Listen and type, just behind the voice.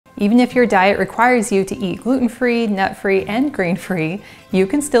Even if your diet requires you to eat gluten-free, nut-free, and grain-free, you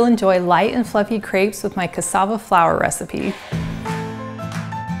can still enjoy light and fluffy crepes with my cassava flour recipe.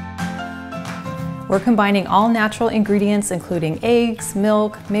 We're combining all natural ingredients including eggs,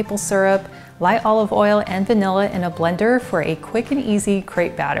 milk, maple syrup, light olive oil, and vanilla in a blender for a quick and easy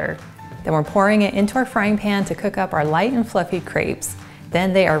crepe batter. Then we're pouring it into our frying pan to cook up our light and fluffy crepes.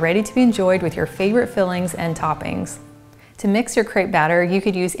 Then they are ready to be enjoyed with your favorite fillings and toppings. To mix your crepe batter, you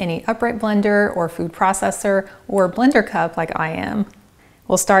could use any upright blender or food processor or blender cup like I am.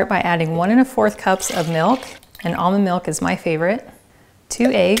 We'll start by adding 1 1/4 cups of milk, and almond milk is my favorite,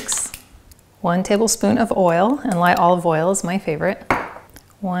 2 eggs, 1 tablespoon of oil, and light olive oil is my favorite,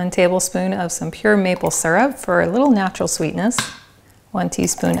 1 tablespoon of some pure maple syrup for a little natural sweetness, 1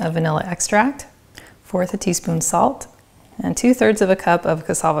 teaspoon of vanilla extract, 1/4 teaspoon salt, and 2/3 of a cup of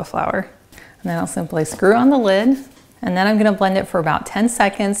cassava flour. And then I'll simply screw on the lid, and then I'm going to blend it for about 10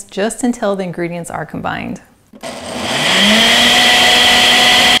 seconds just until the ingredients are combined.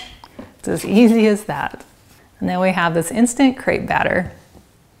 It's as easy as that. And then we have this instant crepe batter.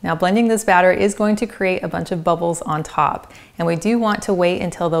 Now blending this batter is going to create a bunch of bubbles on top, and we do want to wait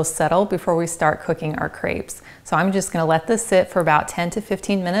until those settle before we start cooking our crepes. So I'm just going to let this sit for about 10 to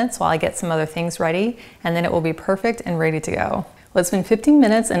 15 minutes while I get some other things ready, and then it will be perfect and ready to go. Well, it's been 15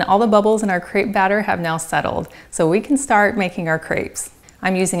 minutes and all the bubbles in our crepe batter have now settled, so we can start making our crepes.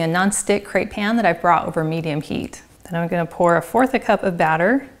 I'm using a non-stick crepe pan that I've brought over medium heat. Then I'm going to pour 1/4 cup of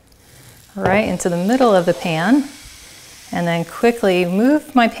batter right into the middle of the pan, and then quickly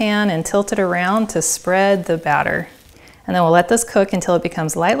move my pan and tilt it around to spread the batter. And then we'll let this cook until it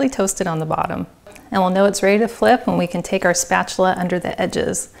becomes lightly toasted on the bottom. And we'll know it's ready to flip when we can take our spatula under the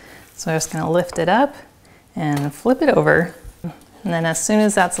edges. So I'm just going to lift it up and flip it over. And then as soon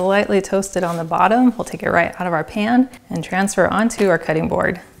as that's lightly toasted on the bottom, we'll take it right out of our pan and transfer onto our cutting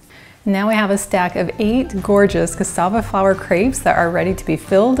board. Now we have a stack of 8 gorgeous cassava flour crepes that are ready to be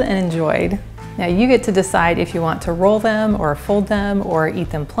filled and enjoyed. Now you get to decide if you want to roll them or fold them or eat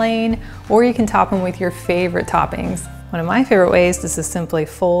them plain, or you can top them with your favorite toppings. One of my favorite ways is to simply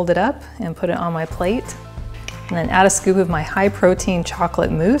fold it up and put it on my plate, and then add a scoop of my high protein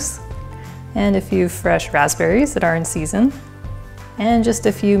chocolate mousse and a few fresh raspberries that are in season, and just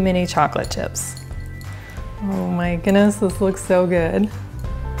a few mini chocolate chips. Oh my goodness, this looks so good.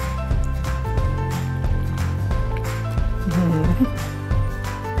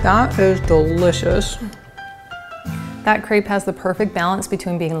 That is delicious. That crepe has the perfect balance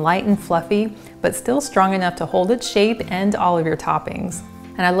between being light and fluffy, but still strong enough to hold its shape and all of your toppings.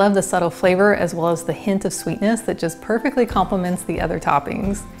 And I love the subtle flavor as well as the hint of sweetness that just perfectly complements the other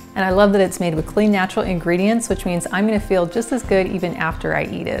toppings. And I love that it's made with clean, natural ingredients, which means I'm gonna feel just as good even after I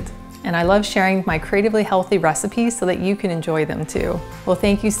eat it. And I love sharing my creatively healthy recipes so that you can enjoy them too. Well,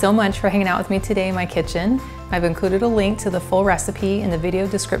 thank you so much for hanging out with me today in my kitchen. I've included a link to the full recipe in the video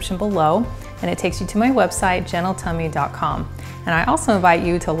description below, and it takes you to my website, gentletummy.com. And I also invite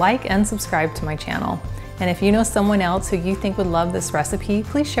you to like and subscribe to my channel. And if you know someone else who you think would love this recipe,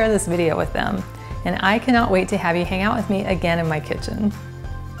 please share this video with them. And I cannot wait to have you hang out with me again in my kitchen.